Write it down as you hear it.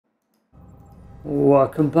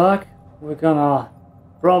Welcome back. We're gonna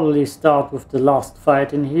probably start with the last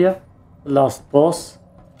fight in here. The last boss.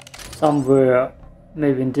 Somewhere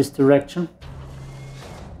maybe in this direction.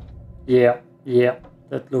 Yeah,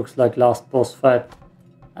 that looks like last boss fight.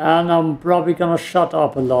 And I'm probably gonna shut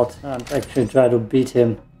up a lot and actually try to beat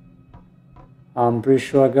him. I'm pretty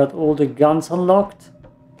sure I got all the guns unlocked.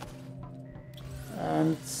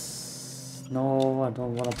 And no, I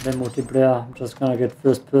don't wanna play multiplayer. I'm just gonna get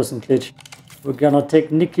first person glitch. We're gonna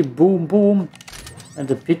take NikiBoom Boom and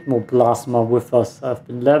the Plasma with us. I've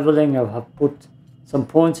been leveling, I have put some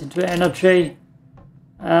points into energy.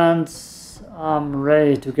 And I'm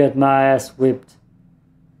ready to get my ass whipped.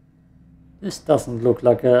 This doesn't look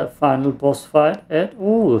like a final boss fight at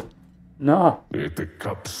all. Nah.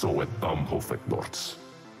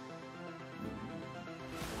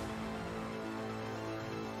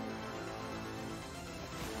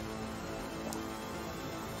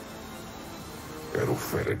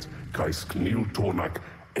 Eruferet kais kniu tonak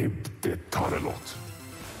ebte tarelot.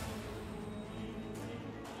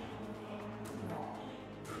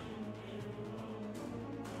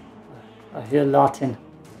 I hear Latin.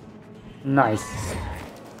 Nice.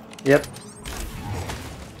 Yep.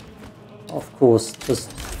 Of course,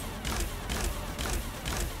 just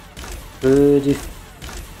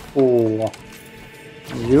 34.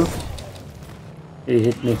 You? He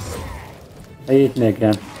hit me. He hit me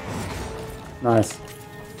again. Nice.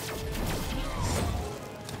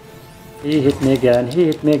 He hit me again. He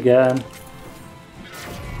hit me again.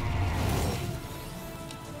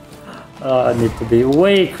 I need to be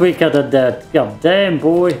way quicker than that. God damn,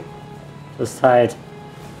 boy. Just hide.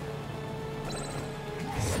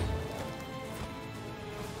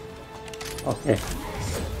 Okay.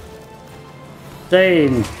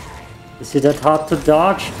 Damn. Is it that hard to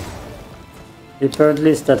dodge? It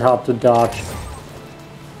apparently is that hard to dodge.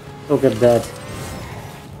 Look at that.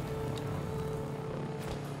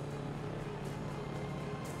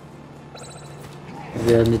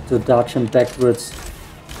 Maybe I need to dodge him backwards.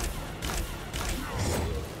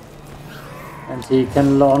 And he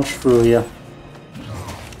can launch through here.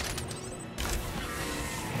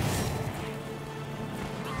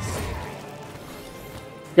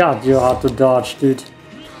 God, you're hard to dodge, dude.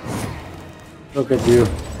 Look at you.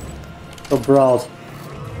 So proud.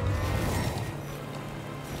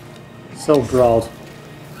 So proud.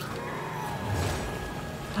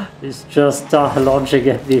 He's just launching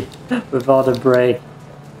at me without a break.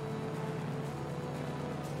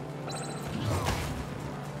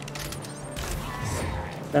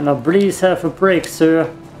 Can I please have a break, sir?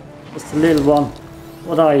 Just a little one.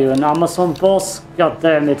 What are you, an Amazon boss? God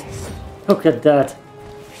damn it. Look at that.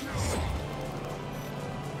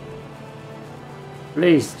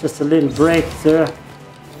 Please, just a little break, sir.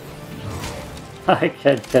 I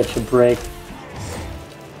can't catch a break.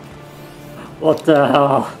 What the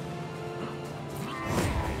hell?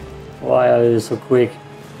 Why are you so quick?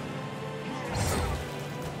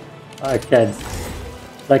 I can't.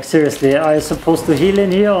 Like seriously, are you supposed to heal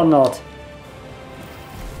in here or not?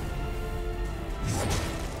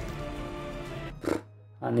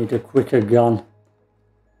 I need a quicker gun.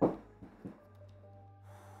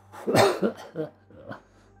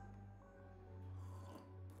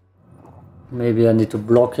 Maybe I need to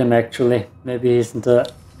block him actually. Maybe he isn't a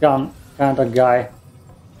gun kind of guy.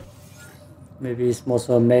 Maybe he's more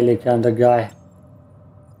so a melee kind of guy.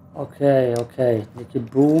 Okay,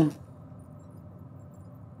 NikiBoom.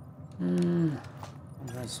 I'm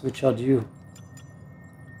gonna switch out you.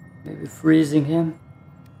 Maybe freezing him.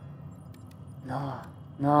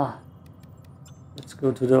 Nah. Let's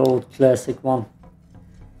go to the old classic one.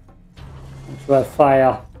 And try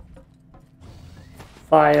fire.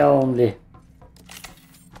 Fire only.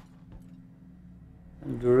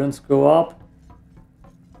 Endurance go up.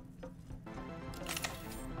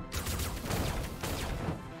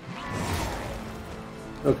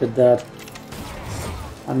 Look at that.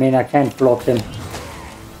 I mean, I can't block him.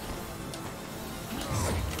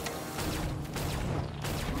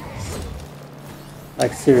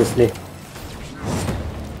 Like seriously.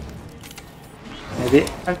 Maybe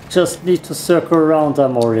I just need to circle around.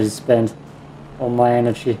 I'm already spent all my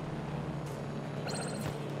energy.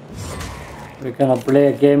 We're gonna play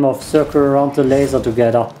a game of circle around the laser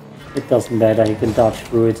together. It doesn't matter, he can dodge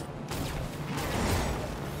through it.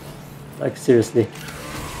 Like seriously.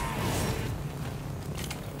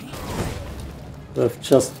 With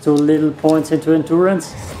just 2 little points into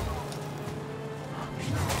endurance.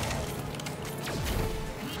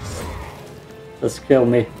 Just kill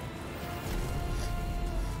me.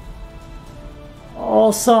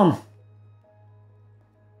 Awesome.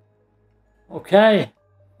 Okay.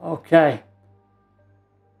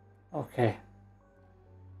 Okay.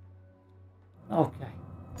 Okay.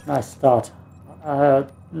 Nice start. I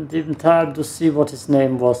didn't even time to see what his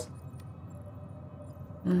name was.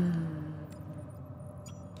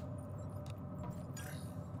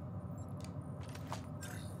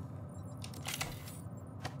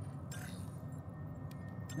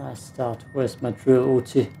 Nice start. Where's my drill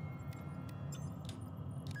Uchi?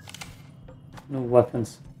 No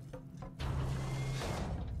weapons.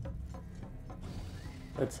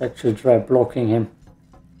 Let's actually try blocking him.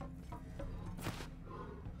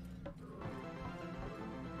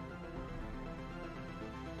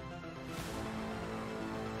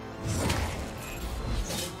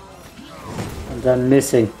 And then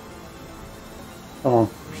missing. Come on.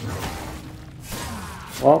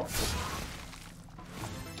 Well.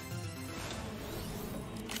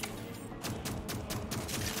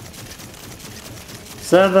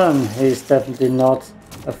 Seven. He's definitely not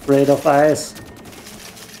afraid of ice.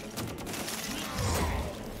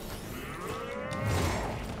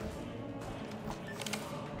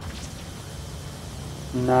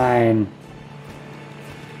 Nine.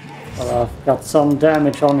 Well, I've got some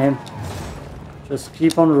damage on him. Just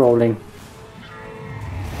keep on rolling.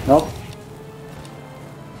 Nope.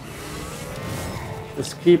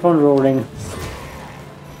 Just keep on rolling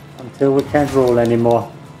until we can't roll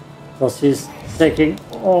anymore. Because he's taking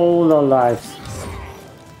all our lives.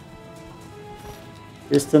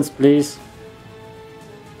 Distance, please.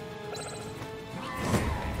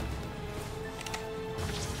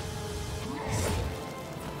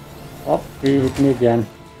 Oh, he hit me again.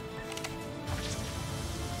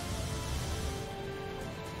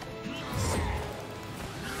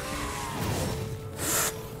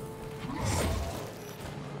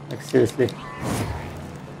 Like seriously.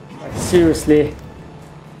 Like seriously.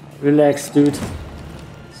 Relax, dude.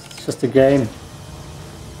 It's just a game.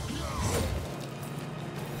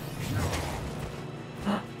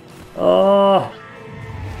 Oh.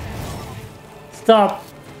 Stop.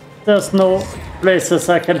 There's no places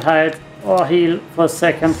I can hide or heal for a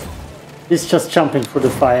second. He's just jumping through the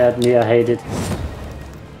fire at me. I hate it.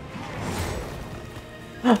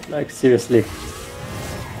 Like seriously.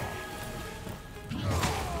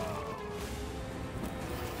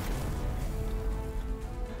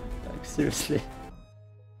 Like seriously.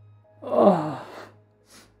 Oh.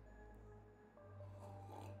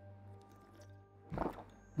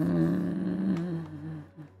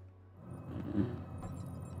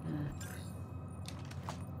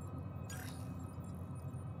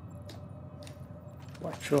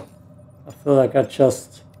 Sure. I feel like I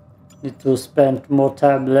just need to spend more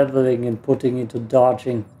time leveling and putting into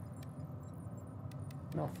dodging.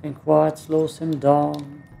 Nothing quite slows him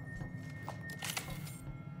down.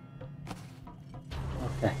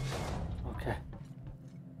 Okay. Okay.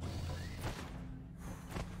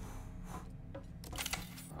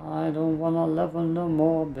 I don't wanna level no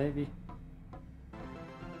more, baby.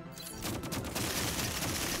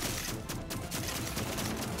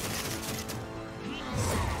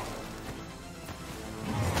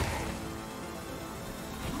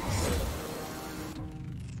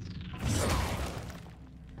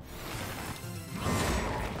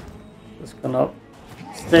 Gonna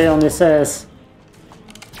stay on his ass.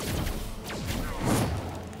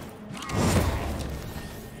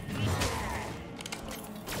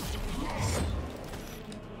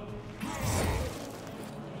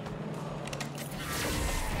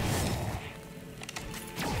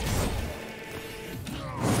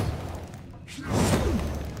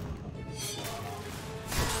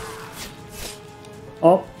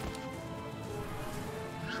 Oh.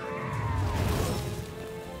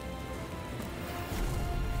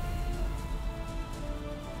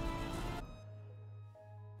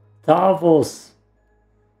 Tharvus,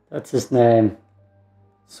 that's his name.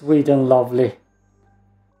 Sweet and lovely.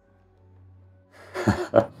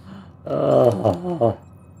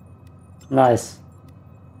 Nice.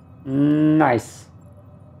 Nice.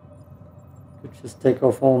 Could just take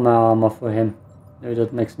off all my armor for him. Maybe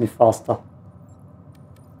that makes me faster.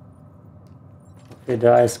 Okay,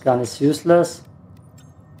 the ice gun is useless.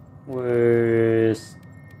 Where's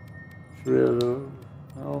drill?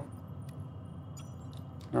 No.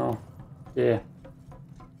 No, yeah.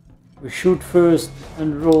 We shoot first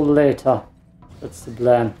and roll later. That's the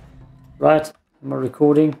plan. Right, am I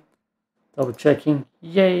recording? Double checking.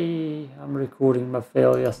 Yay, I'm recording my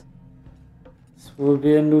failures. This will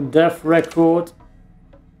be a new death record.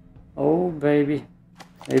 Oh, baby.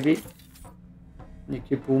 Maybe.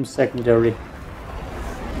 NikiBoom secondary.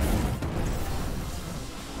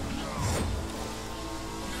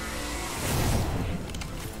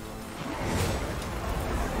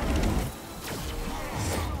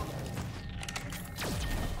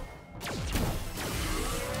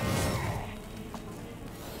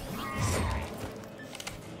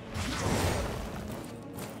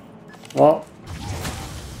 Oh.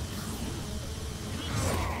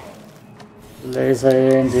 Laser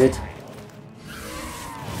here indeed.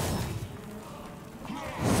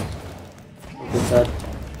 Look at that.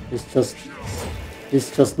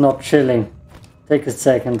 He's just not chilling. Take a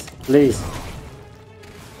second, please.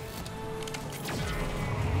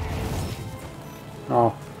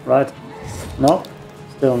 No, right? Nope,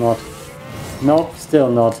 still not. Nope,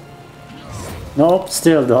 still not. Nope,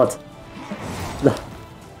 still not.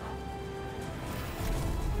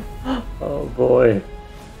 Oh boy.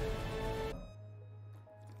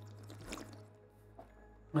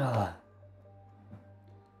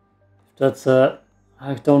 That's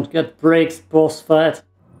I don't get breaks boss fight.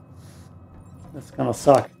 That's gonna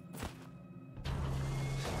suck.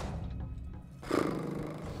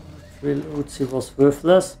 Real Uzi was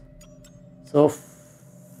worthless. So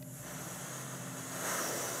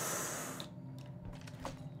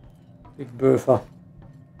big Bertha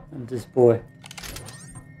and this boy.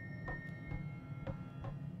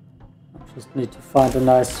 I just need to find a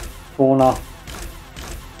nice corner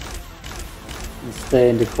and stay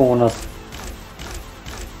in the corners.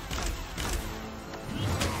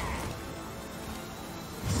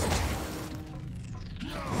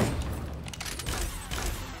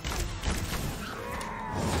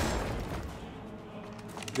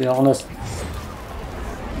 To be honest.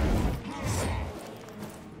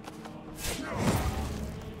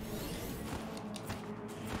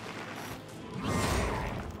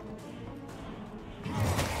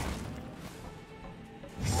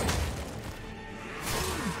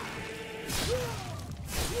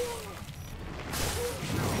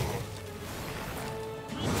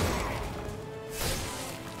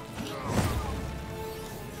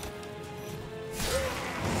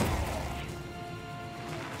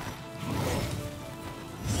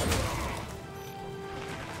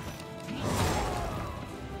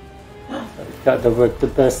 That worked the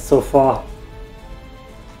best so far.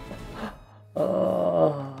 I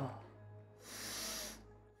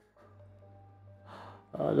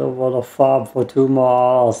don't want to farm for 2 more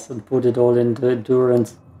hours and put it all into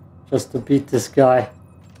endurance just to beat this guy.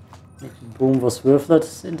 NikiBoom was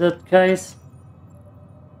worthless in that case.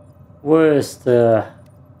 Where's the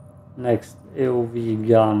next AOV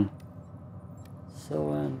gun?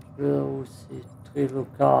 So and we'll see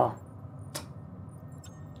Trilocar.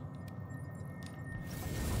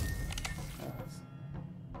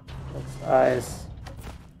 That's ice.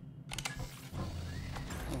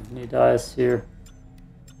 Don't need ice here.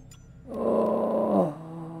 Oh.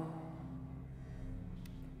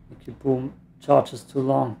 NikiBoom charges too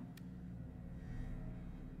long.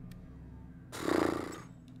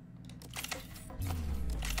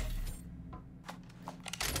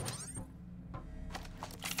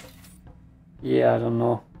 Yeah, I don't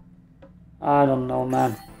know. I don't know,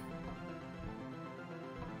 man.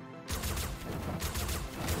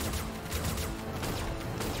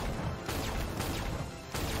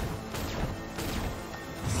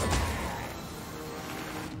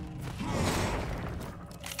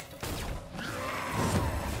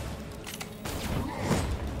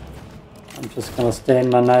 I'm just gonna stay in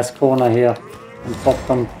my nice corner here and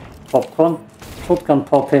shotgun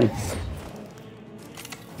pop him.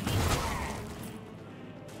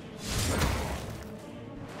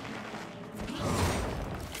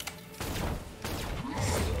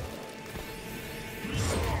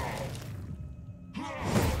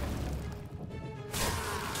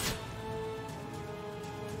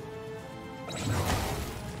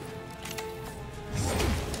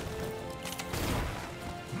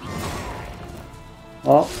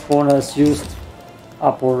 Oh, corner is used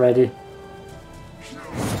up already.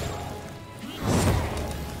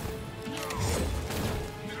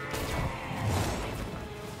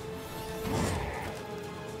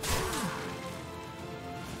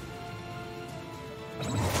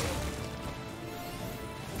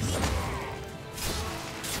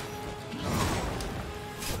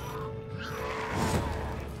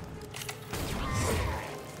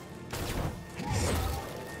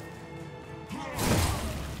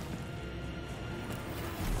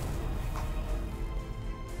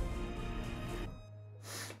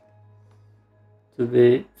 To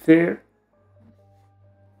be fair,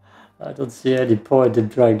 I don't see any point in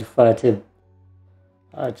trying to fight him.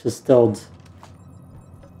 I just don't.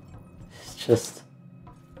 It's just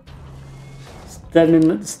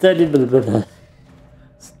stamina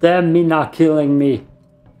killing me.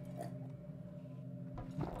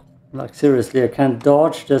 Like seriously, I can't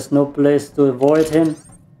dodge. There's no place to avoid him.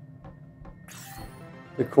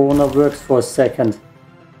 The corner works for a second.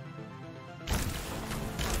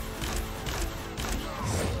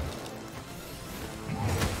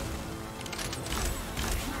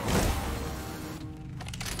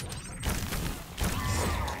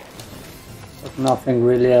 Nothing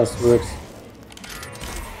really else works.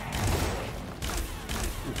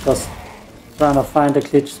 I'm just trying to find a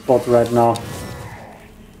glitch spot right now.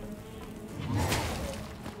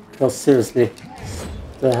 Because seriously,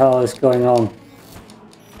 what the hell is going on?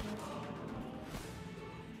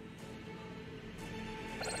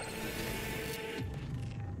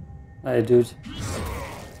 Hey dude.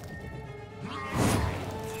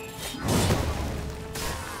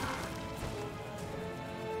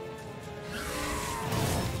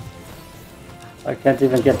 I can't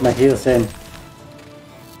even get my heals in.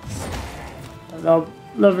 I'm now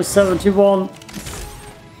level 71.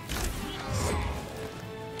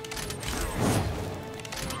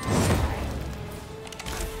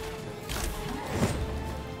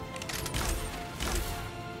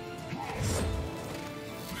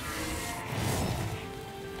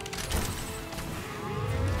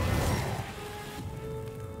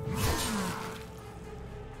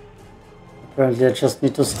 Apparently I just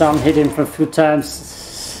need to stun hit him for a few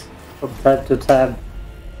times from time to time.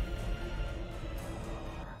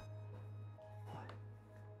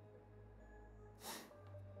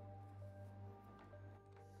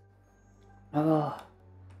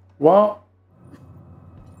 Well,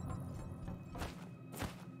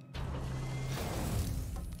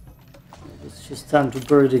 it's just time to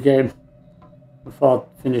bury the game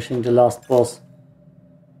without finishing the last boss.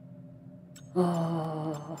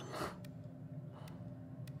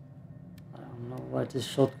 Why this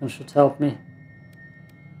shotgun should help me.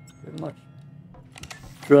 Pretty much.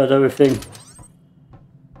 Dread everything.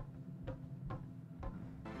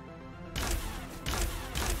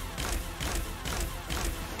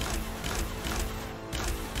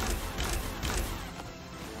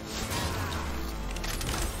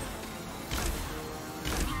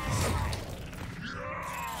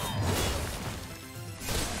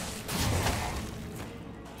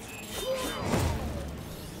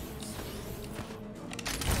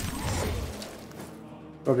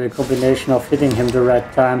 Probably a combination of hitting him the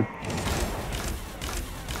right time.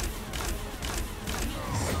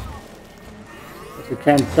 But you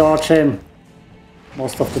can't dodge him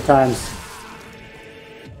most of the times.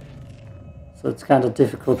 So it's kind of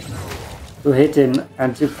difficult to hit him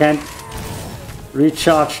and you can't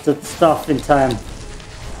recharge that stuff in time.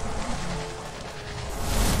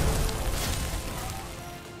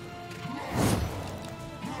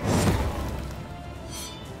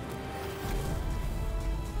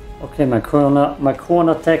 Okay, my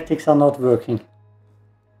corner tactics are not working.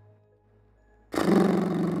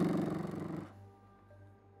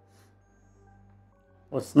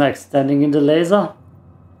 What's next? Standing in the laser?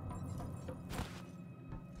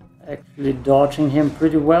 Actually dodging him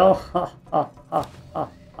pretty well. Ha ha ha ha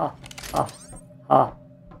ha ha ha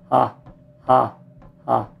ha ha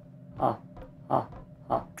ha ha ha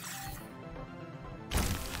ha.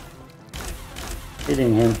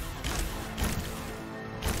 Hitting him.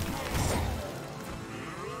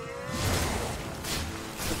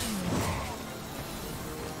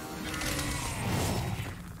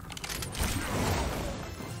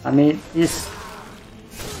 I mean, he's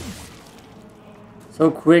so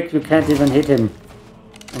quick you can't even hit him.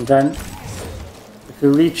 And then, if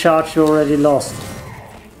you recharge, you're already lost.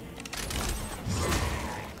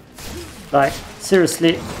 Like,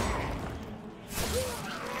 seriously.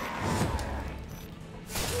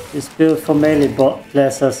 He's built for melee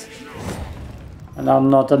classes. And I'm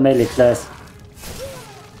not a melee class.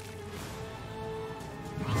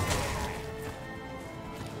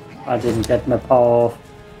 I didn't get my power off.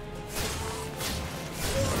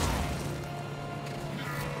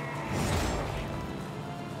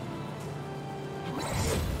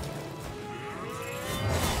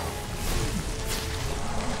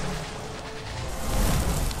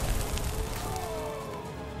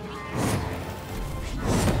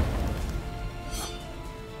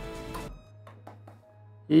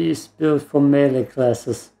 He's built for melee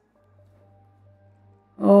classes.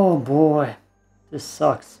 Oh boy, this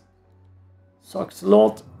sucks. Sucks a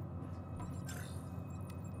lot.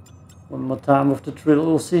 One more time with the drill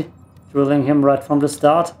Uzi. Drilling him right from the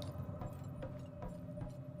start.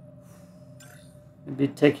 Maybe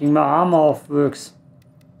taking my armor off works.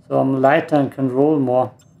 So I'm lighter and can roll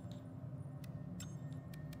more.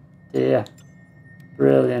 There.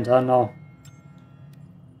 Brilliant, I know.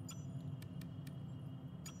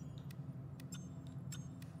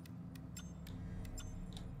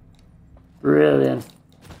 Brilliant.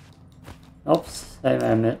 Oops,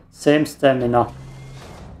 same stamina.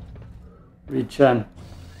 Regen.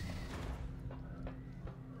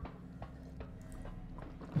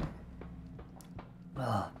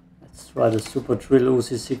 Let's try the Super Drill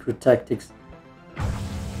Uzi secret tactics.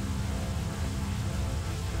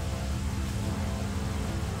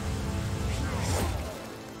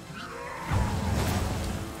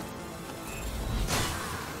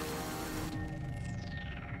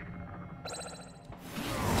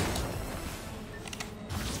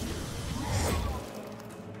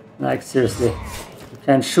 Like seriously. You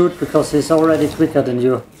can't shoot because he's already quicker than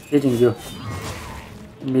you, hitting you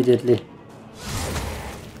immediately.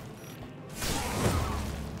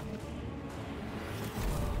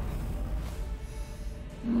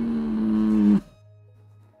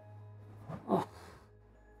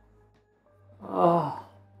 I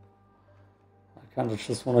kind of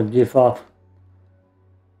just want to give up.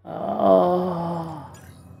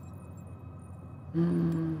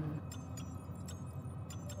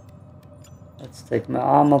 Let's take my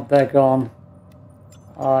armor back on.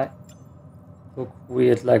 I look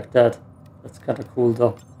weird like that. That's kind of cool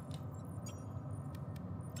though.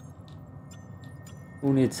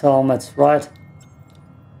 Who needs helmets, right?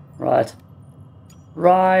 Right.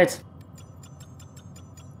 Right!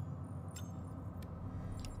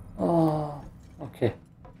 Oh, okay.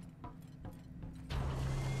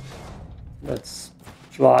 Let's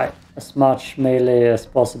try as much melee as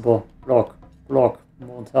possible. Block, block,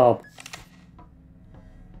 won't help.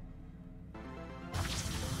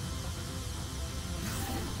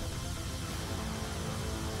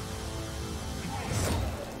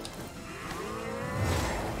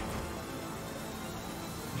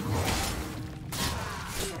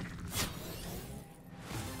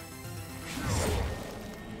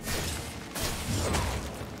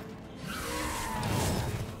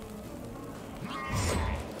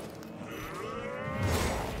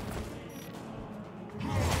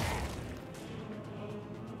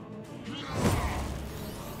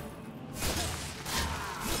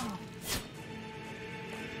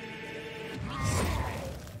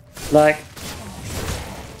 Like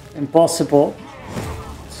impossible.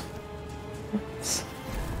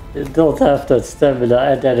 You don't have that stamina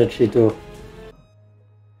and energy to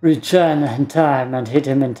return in time and hit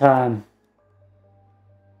him in time.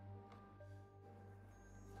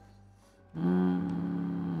 I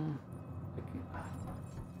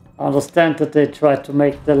understand that they tried to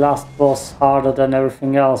make the last boss harder than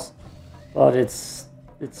everything else, but it's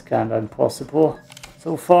kind of impossible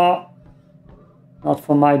so far. Not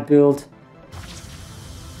for my build.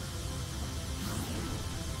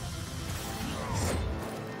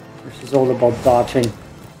 Which is all about dodging.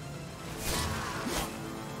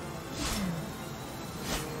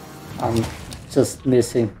 I'm just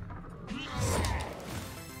missing.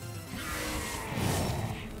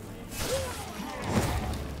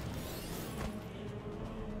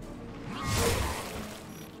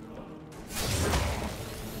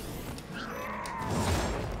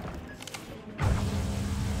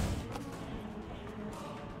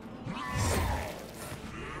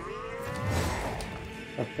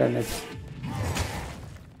 God damn it.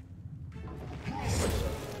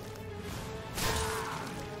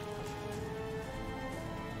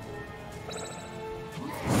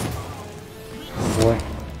 Oh boy.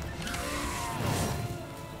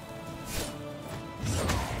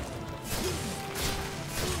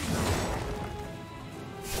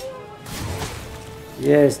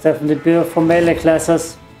 Yeah, it's definitely built for melee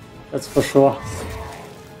classes, that's for sure.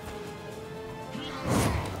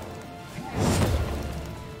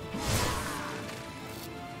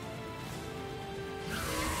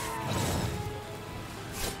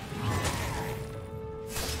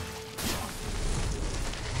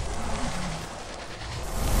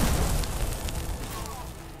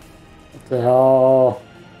 What the hell?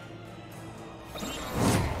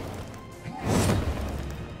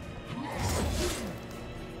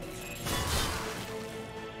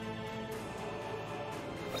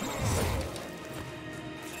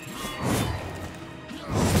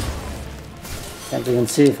 Can't even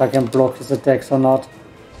see if I can block his attacks or not.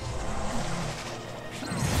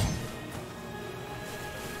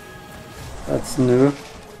 That's new.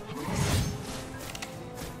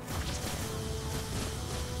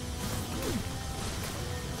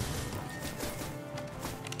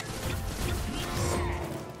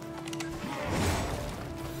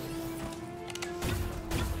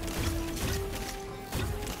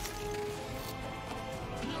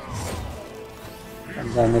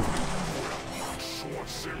 God damn it.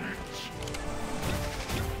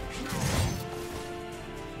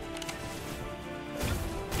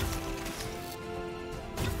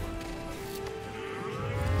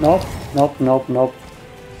 Nope, nope, nope, nope.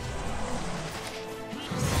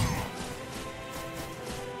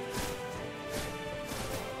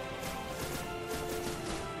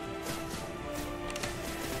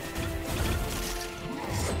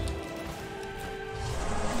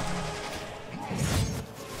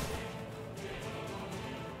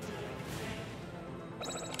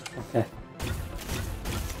 Okay.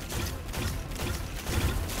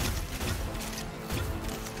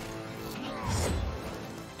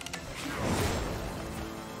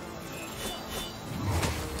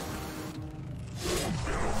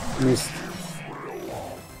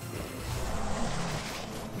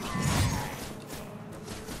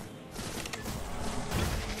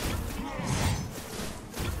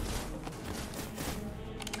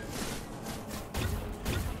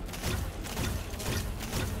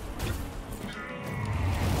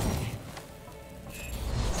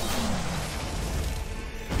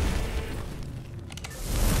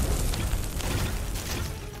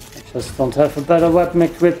 Just don't have a better weapon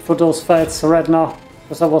equipped for those fights right now,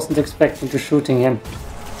 because I wasn't expecting to shooting him.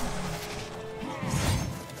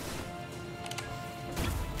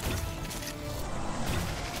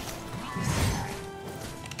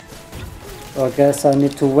 So I guess I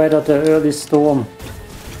need to weather the early storm.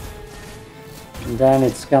 And then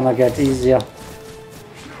it's gonna get easier.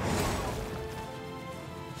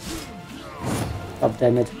 God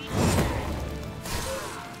damn it.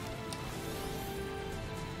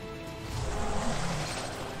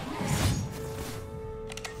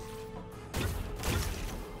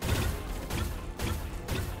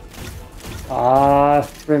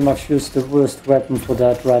 I've pretty much used the worst weapon for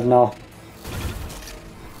that right now.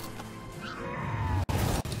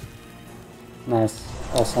 Nice.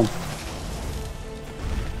 Awesome.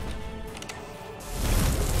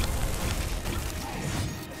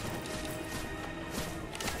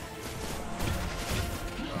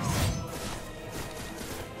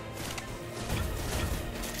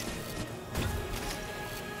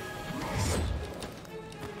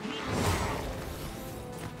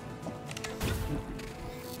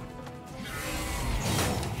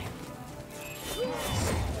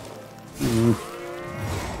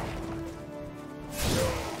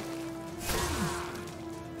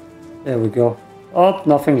 There we go. Oh,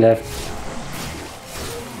 nothing left.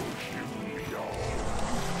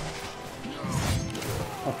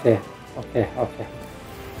 Okay.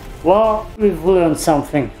 Well, we've learned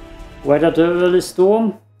something. Weather the early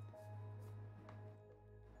storm.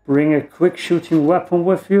 Bring a quick shooting weapon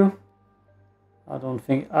with you. I don't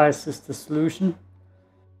think ice is the solution.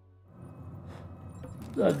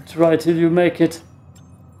 Try till you make it.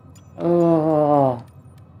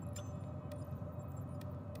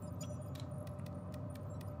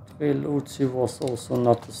 Uzi was also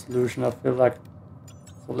not the solution, I feel like.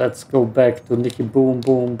 So let's go back to NikiBoom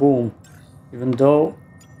Boom Boom. Even though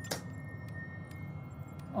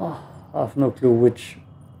I have no clue which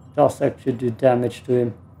does actually do damage to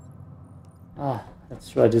him. Let's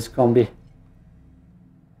try this combi.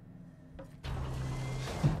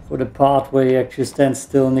 For the part where he actually stands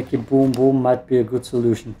still, NikiBoom Boom might be a good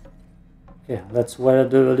solution. Okay, let's weather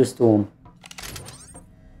the early storm.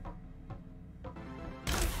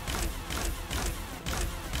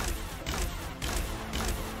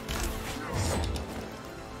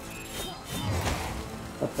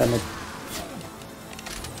 God damn it.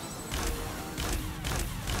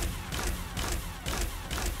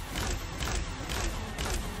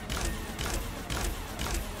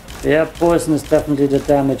 Yeah, poison is definitely the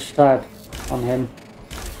damage type on him.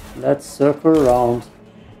 Let's circle around.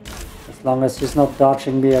 As long as he's not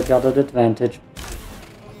dodging me, I got an advantage.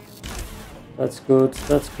 That's good,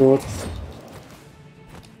 that's good.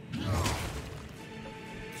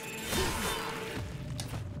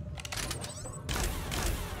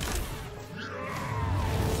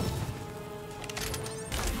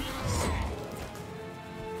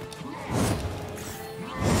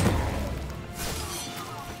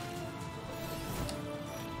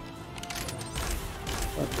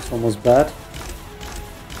 That was almost bad.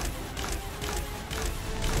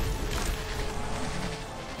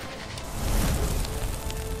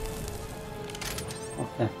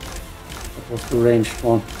 Okay, that was the ranged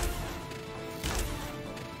one.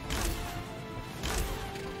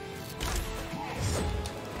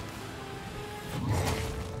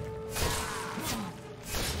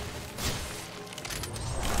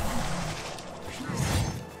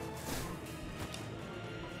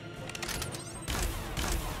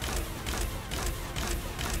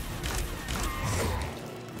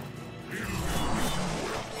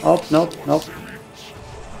 Oh, nope, nope.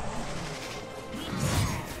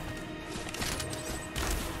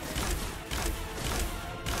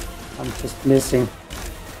 I'm just missing.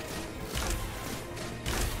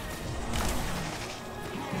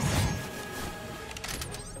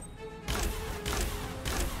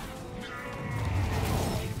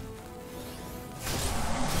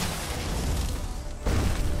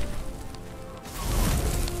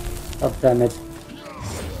 God damn it.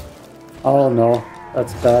 Oh no.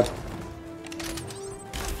 That's bad.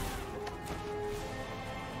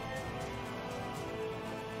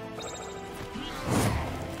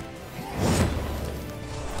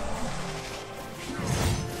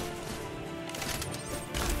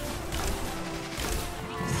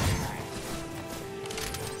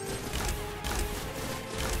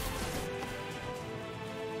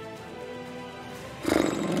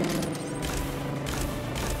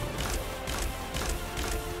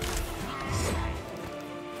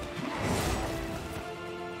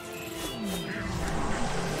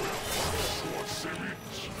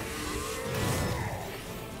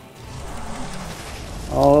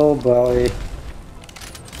 boy.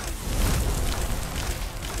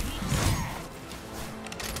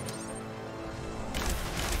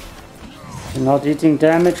 You're not eating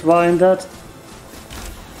damage while in that?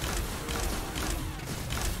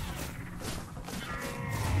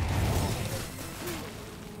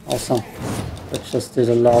 Awesome. That just did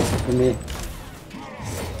a lot for me.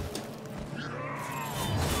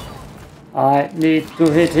 I need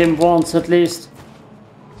to hit him once at least.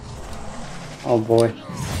 Oh boy.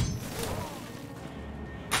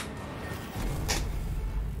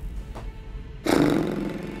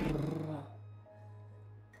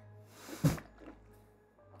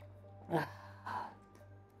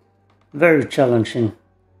 Very challenging.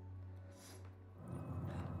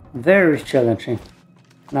 Very challenging.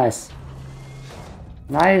 Nice.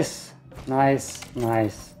 Nice, nice,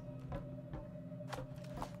 nice.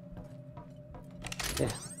 Okay,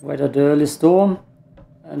 weather the early storm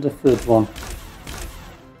and the third one.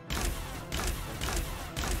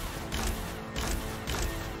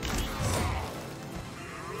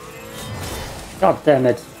 God damn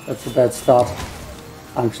it, that's a bad start.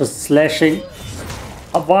 I'm just slashing.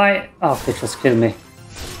 Oh, why? Okay, just kill me.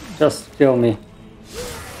 Just kill me.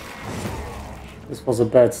 This was a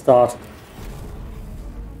bad start.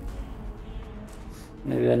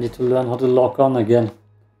 Maybe I need to learn how to lock on again.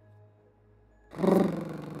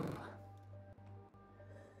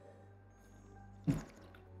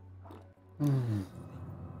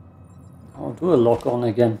 I'll do a lock on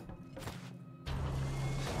again.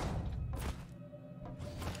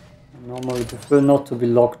 I normally prefer not to be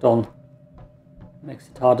locked on. Makes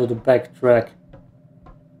it harder to backtrack.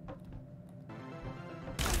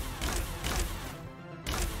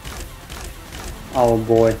 Oh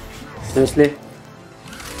boy. Seriously?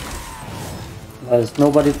 Has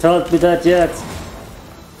nobody told me that yet?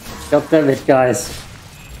 God damn it, guys.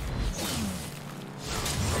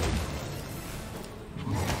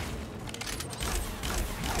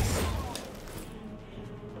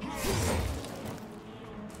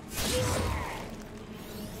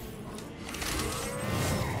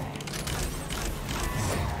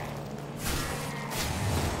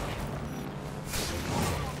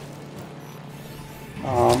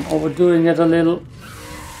 Overdoing it a little.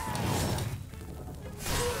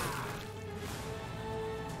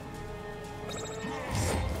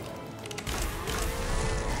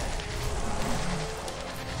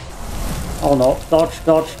 Oh no, dodge,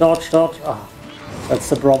 dodge, dodge, dodge. Ah, that's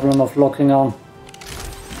the problem of locking on.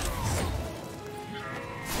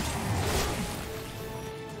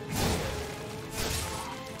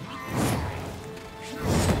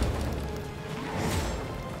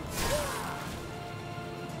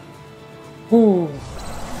 Ooh.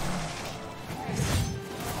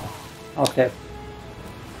 Okay.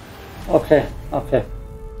 Okay, okay.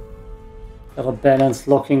 Gotta balance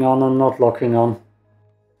locking on and not locking on.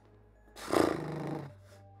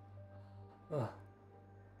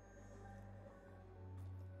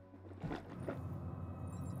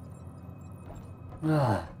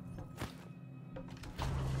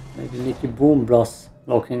 Maybe NikiBoom plus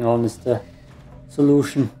locking on is the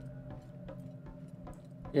solution.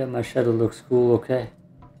 Yeah, my shadow looks cool, okay.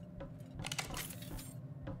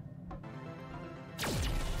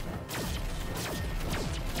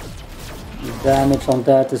 The damage on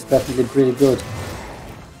that is definitely pretty good.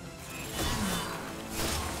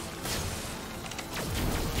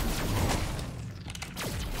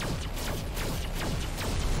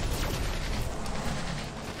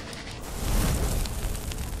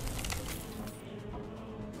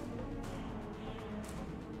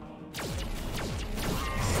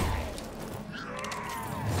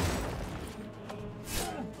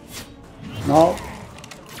 No.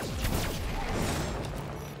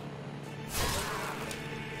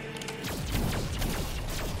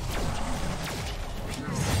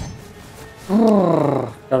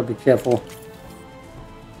 Gotta be careful.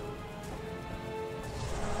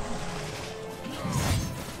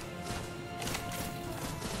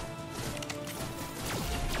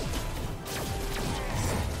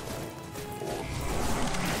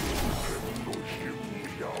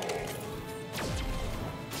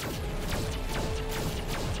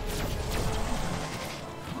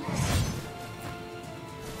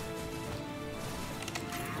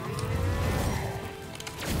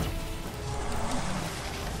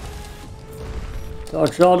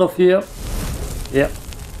 Dodge out of here. Yep.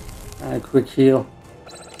 And a quick heal.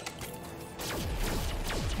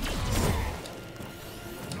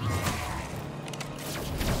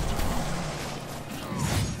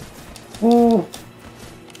 Oh.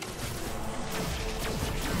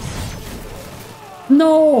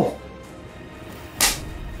 No!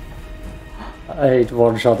 I hate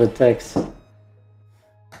one-shot attacks.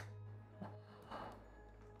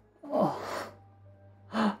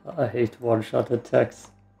 I hate one-shot attacks.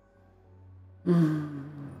 Boom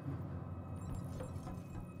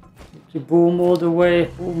all the way.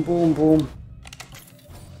 Boom, boom, boom.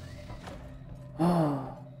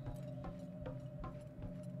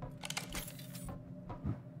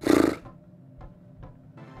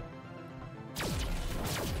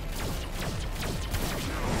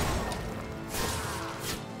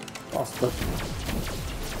 Bastard.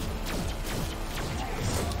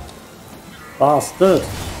 Bastard.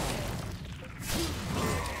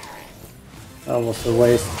 That was a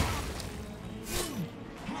waste.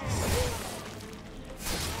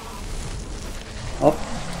 Up.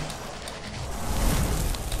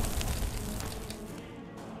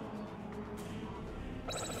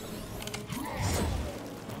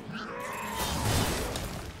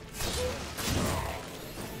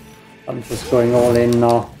 I'm just going all in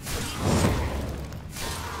now.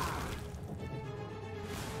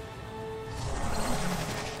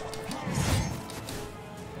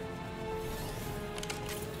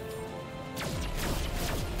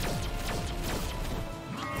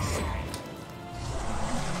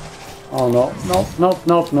 Oh no, nope, nope,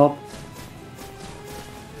 nope, nope.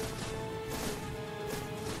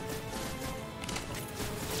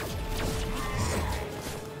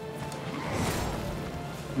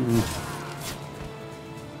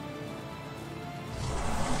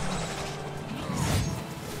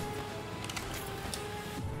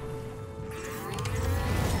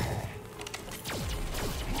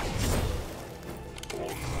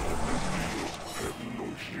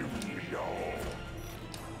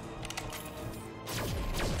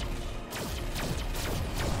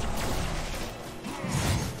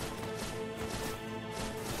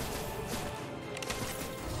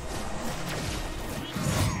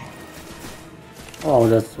 Oh,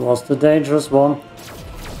 that was the dangerous one.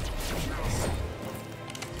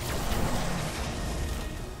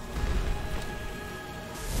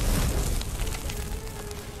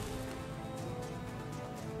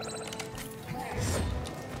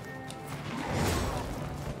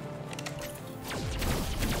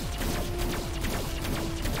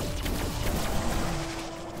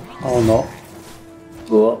 Oh no.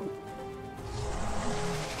 Oh.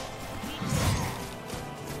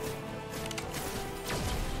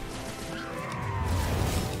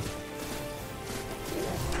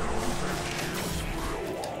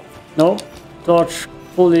 No, dodge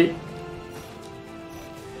fully.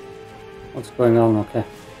 What's going on? Okay.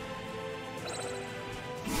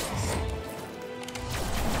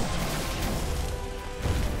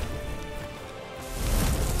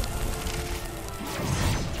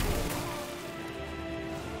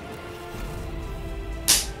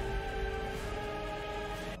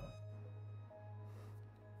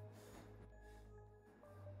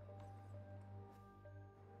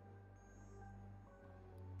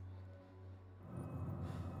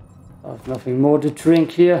 I've nothing more to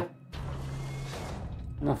drink here.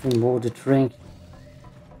 Nothing more to drink.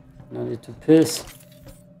 I need to piss.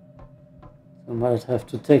 I might have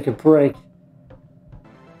to take a break.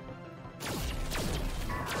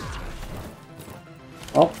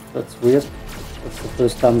 Oh, that's weird. That's the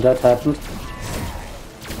first time that happened.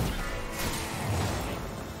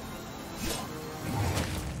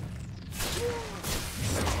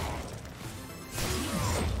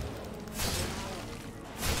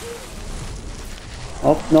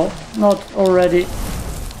 Oh, no, not already.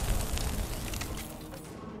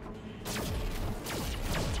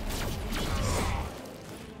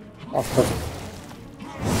 After.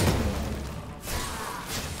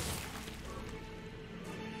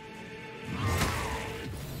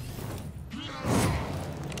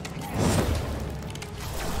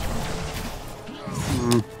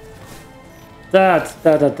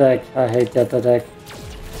 That attack. I hate that attack.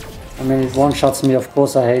 I mean, it one-shots me, of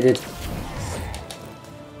course I hate it.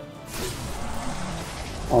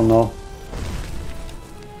 Oh no.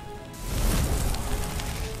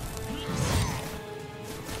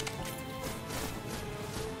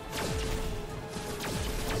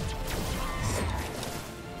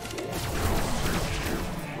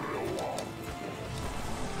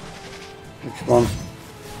 Which one?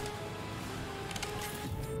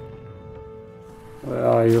 Where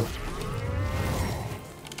are you?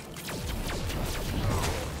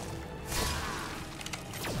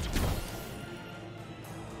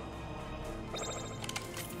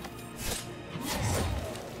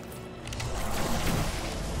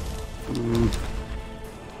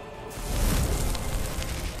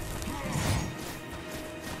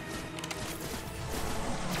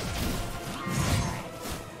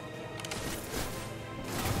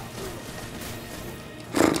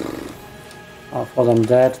 for them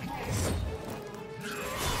dead.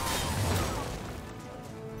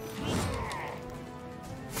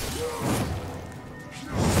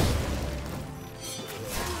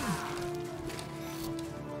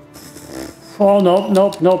 Oh, nope,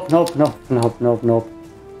 nope, nope, nope, nope, nope, nope, nope.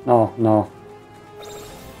 No, no.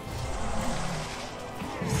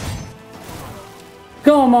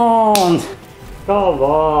 Come on! Come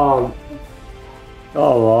on! Come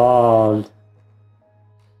on!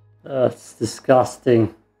 That's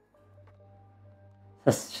disgusting.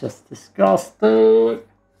 That's just disgusting.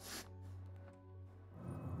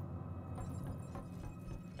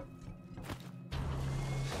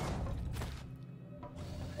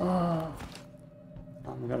 Oh,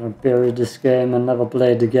 I'm gonna bury this game and never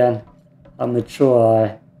play it again. I'm mature.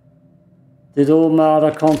 I did all my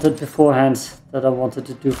other content beforehand that I wanted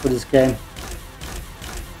to do for this game.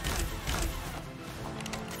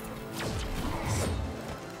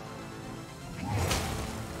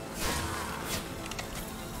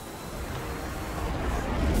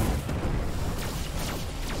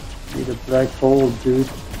 Need a black hole, dude.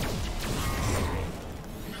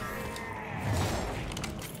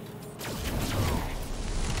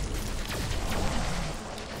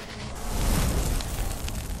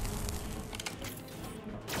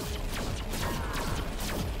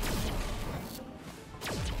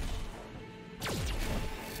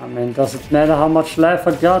 I mean, does it matter how much life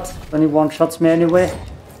I got when he one-shots me anyway?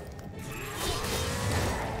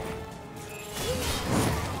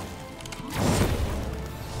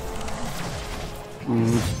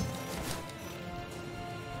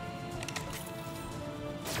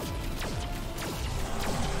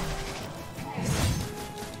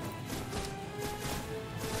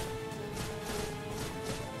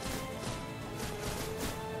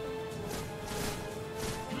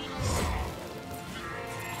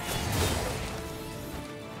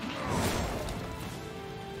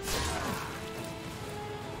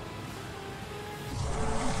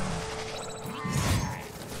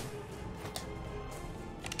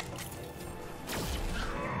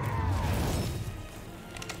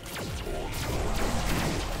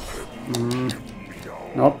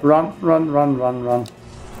 Nope, run, run, run, run, run.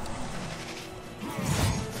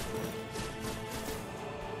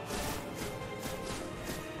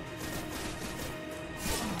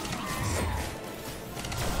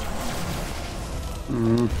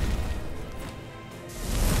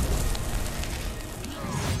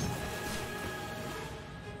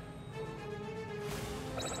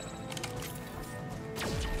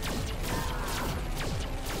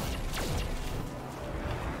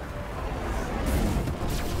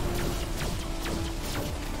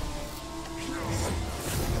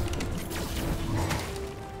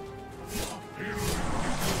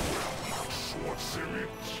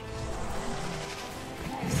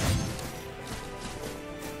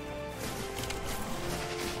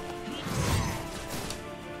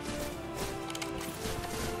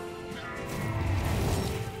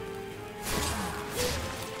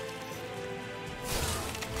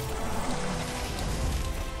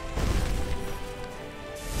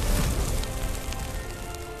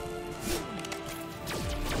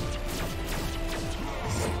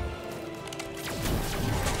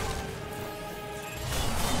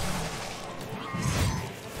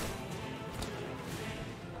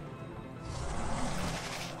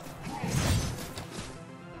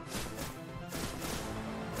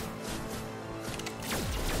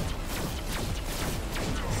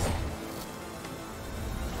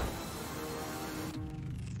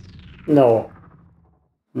 No.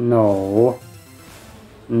 No.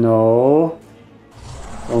 No.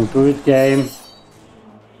 Don't do it, game.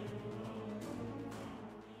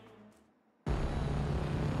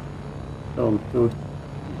 Don't do it.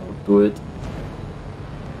 Don't do it.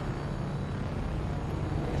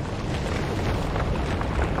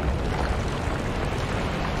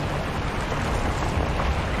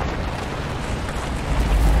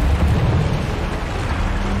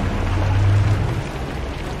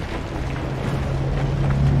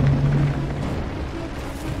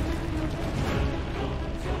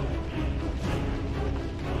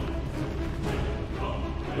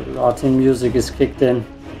 Latin music is kicked in.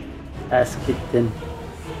 Has kicked in.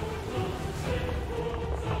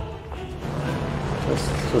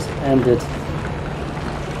 Just end it.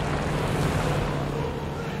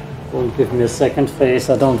 Don't give me a second phase,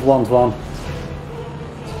 I don't want one.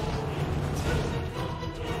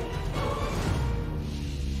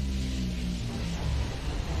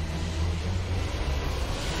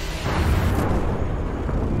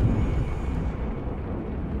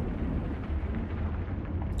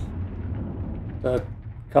 The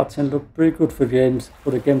cutscene looked pretty good for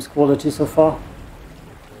the game's quality so far.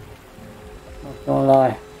 Don't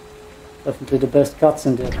lie. Definitely the best cuts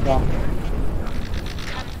in there. Yeah.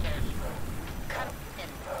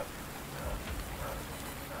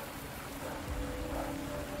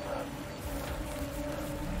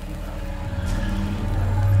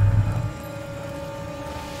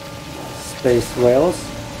 Space whales.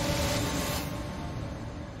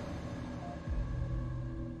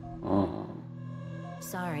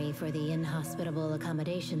 Sorry for the inhospitable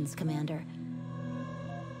accommodations, Commander.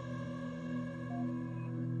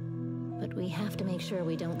 But we have to make sure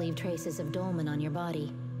we don't leave traces of Dolmen on your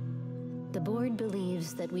body. The board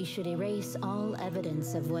believes that we should erase all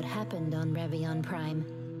evidence of what happened on Revion Prime.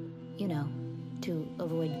 You know, to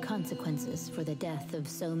avoid consequences for the death of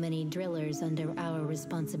so many drillers under our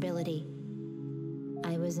responsibility.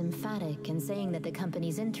 I was emphatic in saying that the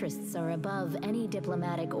company's interests are above any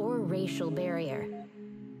diplomatic or racial barrier.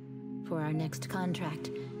 For our next contract,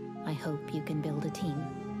 I hope you can build a team.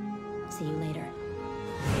 See you later.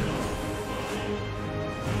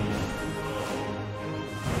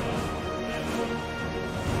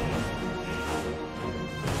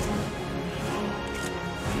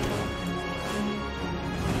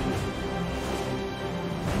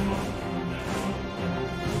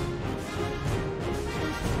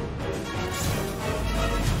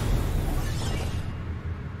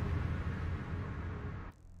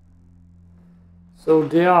 So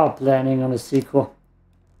they are planning on a sequel.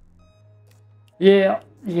 Yeah.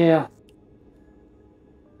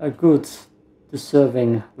 A good,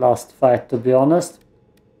 deserving last fight, to be honest.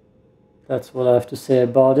 That's what I have to say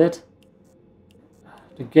about it.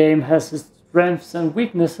 The game has its strengths and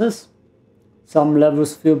weaknesses. Some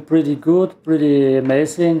levels feel pretty good, pretty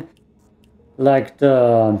amazing. Like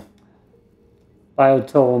the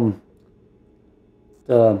biotome,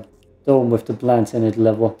 the dome with the plants in it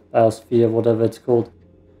level, biosphere, whatever it's called.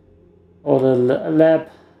 Or the lab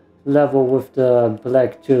level with the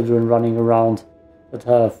black children running around that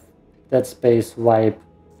have Dead Space vibe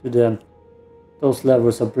to them. Those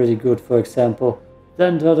levels are pretty good, for example.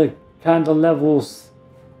 Then there are the kind of levels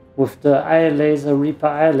with the eye laser, Reaper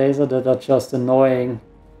eye laser, that are just annoying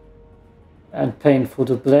and painful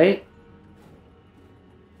to play.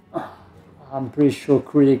 I'm pretty sure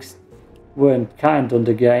critics weren't kind on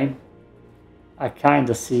the game. I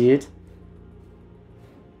kinda see it.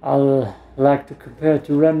 I like to compare it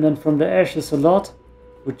to Remnant from the Ashes a lot,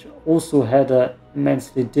 which also had a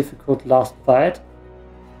immensely difficult last fight.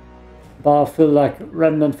 But I feel like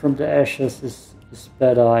Remnant from the Ashes is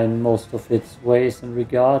better in most of its ways and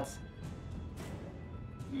regards.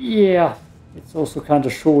 Yeah, it's also kind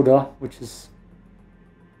of shorter, which is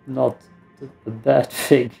not the bad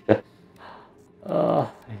thing.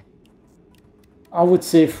 I would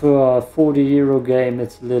say for a 40 € game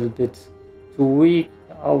it's a little bit too weak.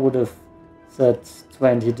 I would have said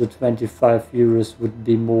 20 to 25 euros would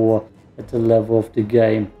be more at the level of the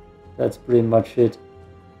game. That's pretty much it.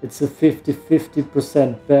 It's a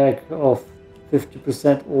 50-50% back of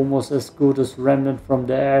 50% almost as good as Remnant from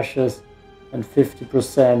the Ashes, and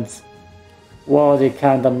 50% well, they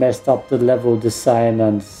kinda messed up the level design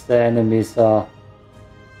and the enemies are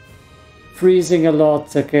freezing a lot,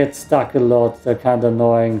 they get stuck a lot, they're kinda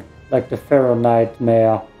annoying. Like the Pharaoh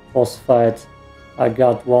Nightmare boss fight, I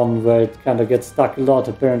got one where it kinda gets stuck a lot.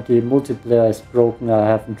 Apparently multiplayer is broken, I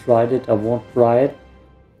haven't tried it, I won't try it.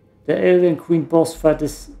 The Alien Queen boss fight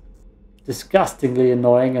is disgustingly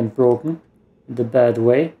annoying and broken in the bad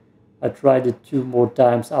way. I tried it 2 more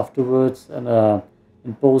times afterwards, and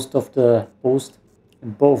in both of the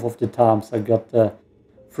times I got the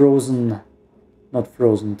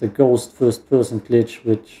the ghost first person glitch,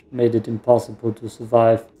 which made it impossible to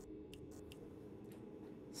survive.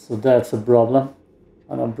 So that's a problem.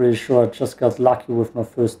 And I'm pretty sure I just got lucky with my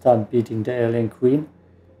first time beating the Alien Queen.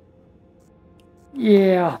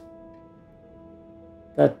 Yeah.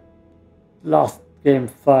 That last game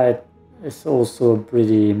fight is also a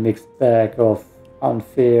pretty mixed bag of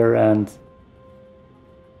unfair and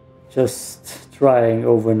just trying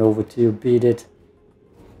over and over till you beat it.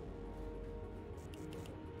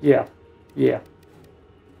 Yeah,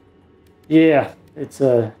 it's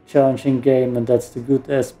a challenging game, and that's the good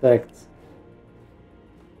aspect.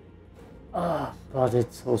 But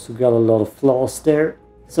it's also got a lot of flaws there.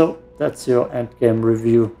 So that's your endgame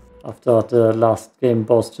review after the last game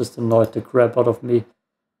boss just annoyed the crap out of me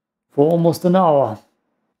for almost an hour.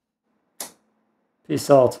 Peace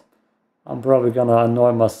out. I'm probably gonna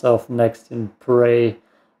annoy myself next in Prey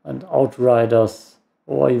and Outriders,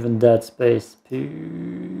 or even Dead Space.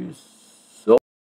 Peace.